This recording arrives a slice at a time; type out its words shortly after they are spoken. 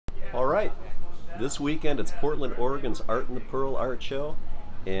right, this weekend it's Portland, Oregon's Art in the Pearl Art Show,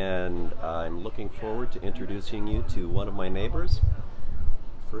 and I'm looking forward to introducing you to one of my neighbors.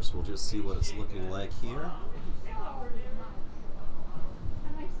 First, we'll just see what it's looking like here.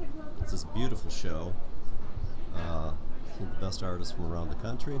 It's this beautiful show. Some of the best artists from around the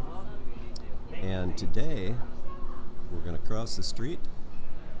country. And today, we're going to cross the street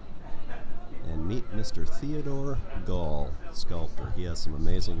and meet Mr. Theodore Gall, sculptor. He has some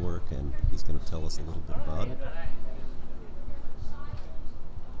amazing work, and he's going to tell us a little bit about it.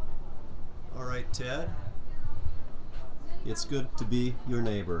 All right, Ted. It's good to be your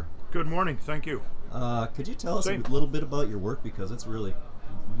neighbor. Good morning. Thank you. Could you tell us a little bit about your work, because it's really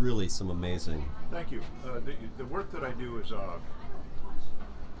some amazing. Thank you. The work that I do is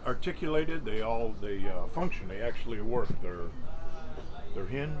articulated. They function. They actually work. They're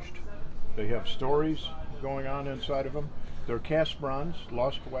hinged. They have stories going on inside of them. They're cast bronze,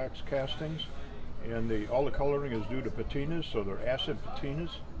 lost wax castings, and all the coloring is due to patinas, so they're acid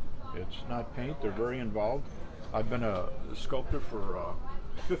patinas. It's not paint. They're very involved. I've been a sculptor for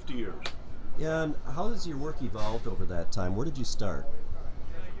 50 years. Yeah, and how has your work evolved over that time? Where did you start?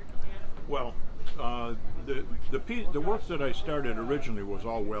 Well, the work that I started originally was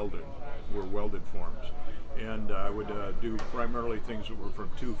all welded, were welded forms. And I would do primarily things that were from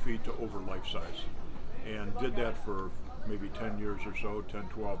 2 feet to over life size. And did that for maybe 10 years or so, 10,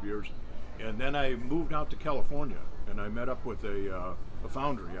 12 years. And then I moved out to California, and I met up with a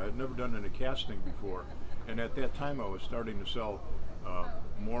foundry. I had never done any casting before. And at that time I was starting to sell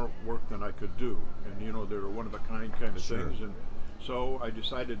more work than I could do. And you know, they were one-of-a-kind kind of things. And so I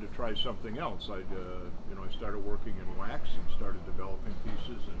decided to try something else. I started working in wax and started developing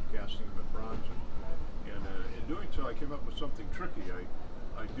pieces and casting them in bronze. And in doing so, I came up with something tricky.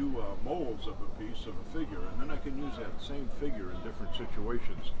 I do molds of a piece of a figure, and then I can use that same figure in different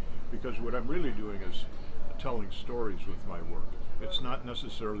situations, because what I'm really doing is telling stories with my work. It's not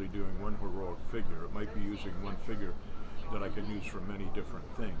necessarily doing one heroic figure. It might be using one figure that I can use for many different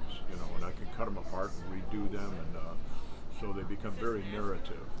things, you know, and I can cut them apart and redo them, and so they become very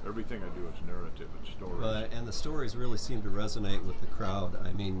narrative. Everything I do is narrative and stories. And the stories really seem to resonate with the crowd.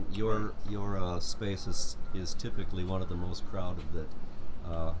 I mean, your space is typically one of the most crowded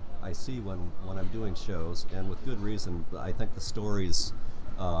that I see when I'm doing shows, and with good reason. I think the stories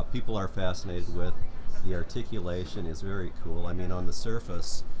people are fascinated with. The articulation is very cool. I mean, on the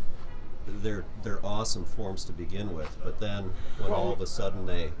surface, they're awesome forms to begin with, but then when all of a sudden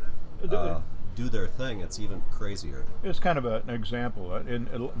they do their thing, it's even crazier. It's kind of an example.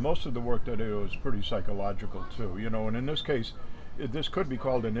 Most of the work that I do is pretty psychological too, you know, and in this case, this could be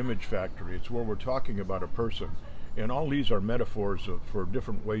called an image factory. It's where we're talking about a person, and all these are metaphors for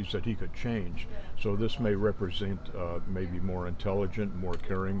different ways that he could change. So this may represent maybe more intelligent, more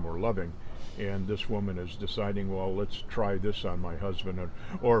caring, more loving, and this woman is deciding, well, let's try this on my husband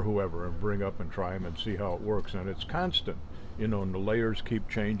or whoever, and bring up and try him and see how it works. And it's constant, you know, and the layers keep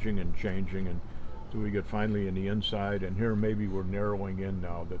changing and changing, and so we get finally in the inside, and here maybe we're narrowing in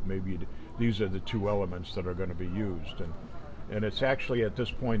now that maybe these are the two elements that are going to be used, and it's actually at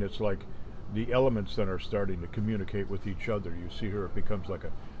this point it's like the elements that are starting to communicate with each other. You see here it becomes like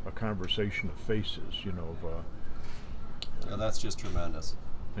a conversation of faces, you know. Yeah, that's just tremendous.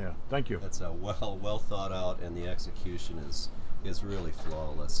 Yeah, thank you. That's well thought out, and the execution is really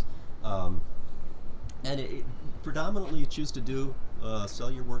flawless. And predominantly you choose to sell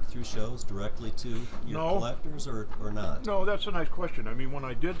your work through shows directly to your collectors, or not? No, that's a nice question. I mean, when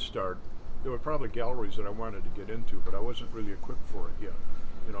I did start, there were probably galleries that I wanted to get into, but I wasn't really equipped for it yet.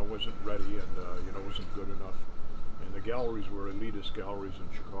 You know, I wasn't ready, and you know, wasn't good enough. And the galleries were elitist galleries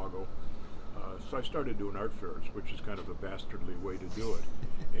in Chicago. So I started doing art fairs, which is kind of a bastardly way to do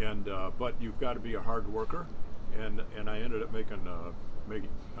it. And but you've got to be a hard worker, and I ended up making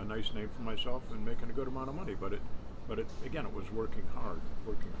a nice name for myself and making a good amount of money. But again, it was working hard.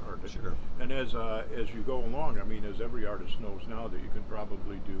 Sure. And as you go along, I mean, as every artist knows now, that you can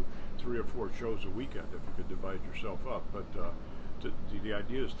probably do 3 or 4 shows a weekend if you could divide yourself up. But the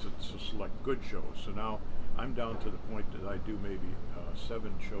idea is to select good shows. So now I'm down to the point that I do maybe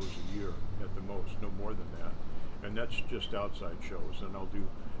 7 shows a year at the most, no more than that. And that's just outside shows. And I'll do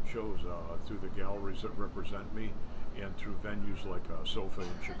shows through the galleries that represent me, and through venues like SOFA in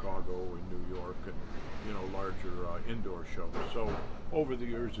Chicago and New York, and you know, larger indoor shows. So over the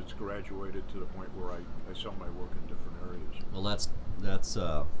years, it's graduated to the point where I sell my work in different areas. Well,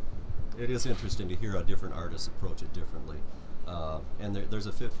 it is interesting to hear how different artists approach it differently. And there's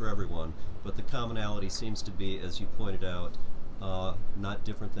a fit for everyone, but the commonality seems to be, as you pointed out, not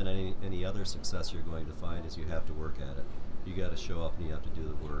different than any other success you're going to find, is you have to work at it. you got to show up and you have to do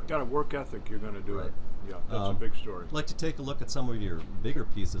the work. Got a work ethic, you're going to do Right. it. Yeah, that's a big story. I'd like to take a look at some of your bigger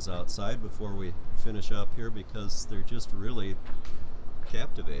pieces outside before we finish up here, because they're just really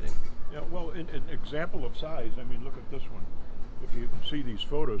captivating. Yeah, well, an example of size, I mean, look at this one. If you can see these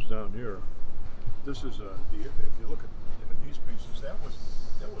photos down here, this is if you look at these pieces, that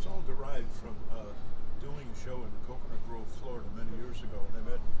was all derived from doing a show in Coconut Grove, Florida, many years ago. And I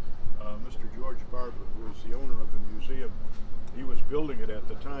met Mr. George Barber, who was the owner of the museum. He was building it at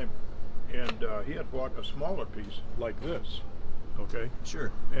the time, and he had bought a smaller piece like this. Okay.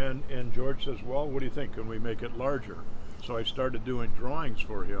 Sure. And George says, well, what do you think? Can we make it larger? So I started doing drawings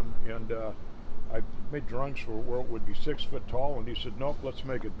for him, and I made drawings for where it would be 6 foot tall, and he said, nope, let's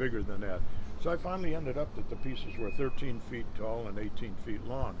make it bigger than that. So I finally ended up that the pieces were 13 feet tall and 18 feet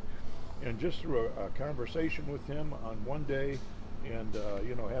long. And just through a conversation with him on one day, and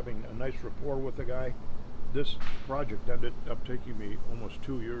you know, having a nice rapport with the guy, this project ended up taking me almost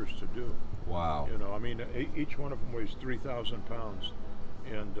 2 years to do. Wow. You know, I mean, each one of them weighs 3,000 pounds,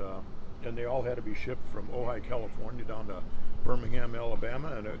 and they all had to be shipped from Ojai, California, down to Birmingham,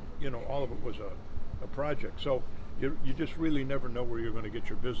 Alabama, and you know, all of it was a project. So you just really never know where you're going to get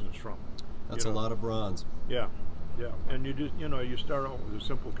your business from. That's a lot of bronze. Yeah, yeah, and you just, you know, you start out with a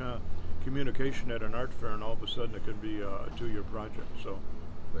simple kind of communication at an art fair, and all of a sudden it can be a 2-year project. So,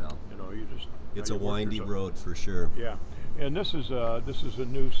 well, you know, you just, it's a windy road for sure. Yeah, and this is a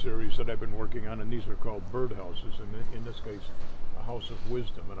new series that I've been working on, and these are called birdhouses, and in this case, a house of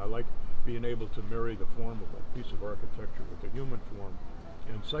wisdom. And I like being able to marry the form of a piece of architecture with the human form.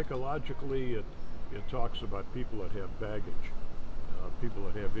 And psychologically, it talks about people that have baggage, people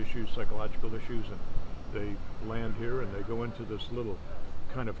that have issues, psychological issues, and they land here and they go into this little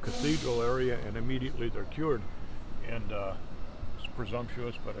kind of cathedral area, and immediately they're cured. And it's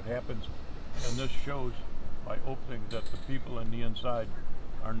presumptuous, but it happens. And this shows by opening that the people in the inside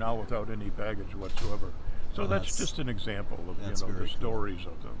are now without any baggage whatsoever. So that's just an example of, you know, the stories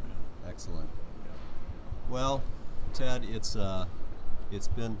of them. Yeah. Excellent. Well, Ted, it's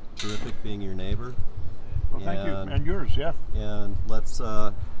been terrific being your neighbor. Well, thank you, and yours, yeah. And let's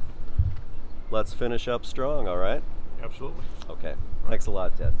finish up strong. All right. Absolutely. Okay. Right. Thanks a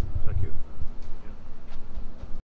lot, Ted. Thank you.